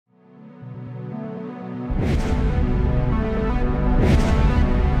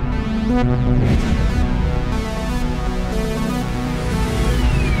Hello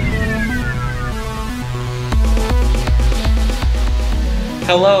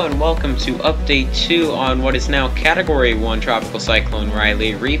and welcome to Update 2 on what is now Category 1 Tropical Cyclone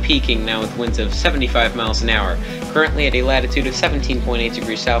Riley, re-peaking now with winds of 75 miles an hour, currently at a latitude of 17.8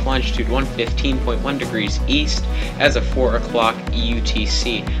 degrees south, longitude 115.1 degrees east as of 4 o'clock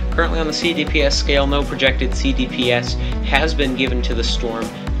UTC. Currently on the CDPS scale, no projected CDPS has been given to the storm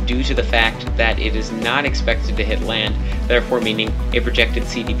due to the fact that it is not expected to hit land, therefore meaning a projected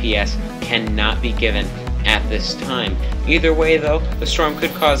CDPS cannot be given at this time. Either way though, the storm could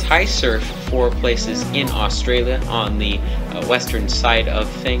cause high surf for places in Australia on the western side of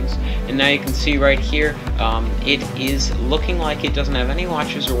things. And now you can see right here, it is looking like it doesn't have any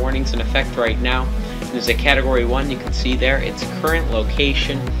watches or warnings in effect right now. There's a Category 1, you can see there its current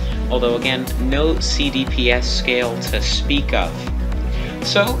location, although again, no CDPS scale to speak of.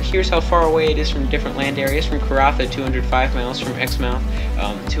 So here's how far away it is from different land areas. From Karratha, 205 miles, from Exmouth,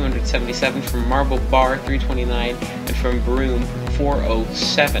 277, from Marble Bar, 329, and from Broome,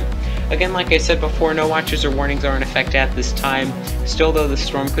 407. Again, like I said before, no watches or warnings are in effect at this time. Still though, the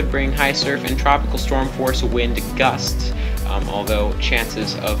storm could bring high surf and tropical storm force wind gusts, although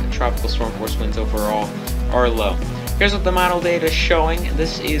chances of tropical storm force winds overall are low. Here's what the model data is showing.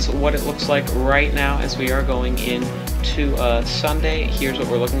 This is what it looks like right now as we are going into Sunday. Here's what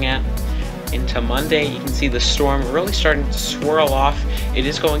we're looking at. Into Monday, you can see the storm really starting to swirl off. It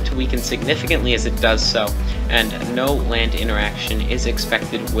is going to weaken significantly as it does so, and no land interaction is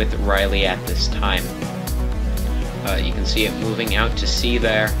expected with Riley at this time. You can see it moving out to sea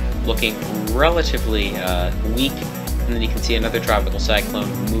there, looking relatively weak, and then you can see another tropical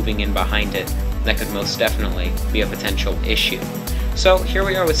cyclone moving in behind it. That could most definitely be a potential issue. So here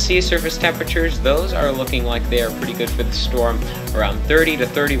we are with sea surface temperatures. Those are looking like they are pretty good for the storm, around 30 to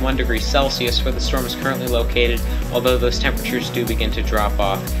 31 degrees Celsius where the storm is currently located, although those temperatures do begin to drop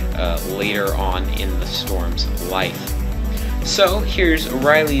off later on in the storm's life. So here's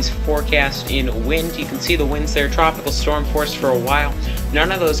Riley's forecast in wind. You can see the winds there, tropical storm force for a while,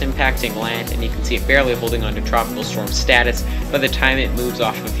 none of those impacting land, and you can see it barely holding on to tropical storm status by the time it moves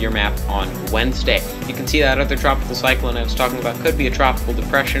off of your map on Wednesday. You can see that other tropical cyclone I was talking about could be a tropical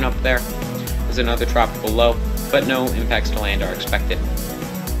depression up there. There's another tropical low, but no impacts to land are expected.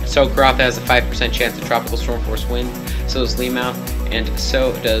 So Karratha has a 5% chance of tropical storm force wind, so does Exmouth, and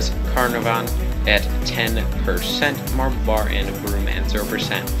so does Karratha at 10%, Marble Bar and Broome at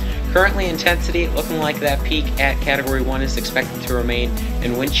 0%. Currently intensity looking like that peak at Category 1 is expected to remain,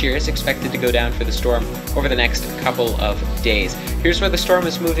 and wind shear is expected to go down for the storm over the next couple of days. Here's where the storm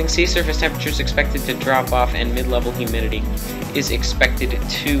is moving. Sea surface temperatures expected to drop off, and mid-level humidity is expected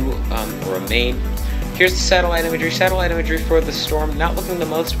to remain. Here's the satellite imagery. Satellite imagery for the storm, not looking the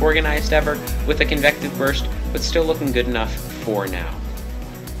most organized ever with a convective burst, but still looking good enough for now.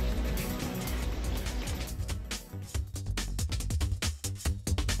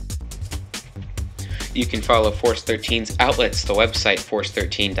 You can follow Force 13's outlets, the website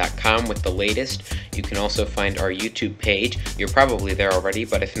force13.com with the latest. You can also find our YouTube page. You're probably there already,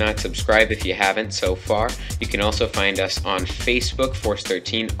 but if not, subscribe if you haven't so far. You can also find us on Facebook, Force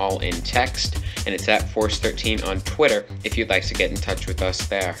 13, all in text, and it's at Force 13 on Twitter if you'd like to get in touch with us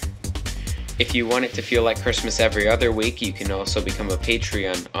there. If you want it to feel like Christmas every other week, you can also become a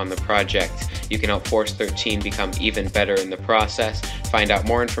Patreon on the project. You can help Force 13 become even better in the process. Find out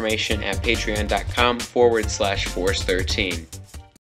more information at patreon.com/Force13.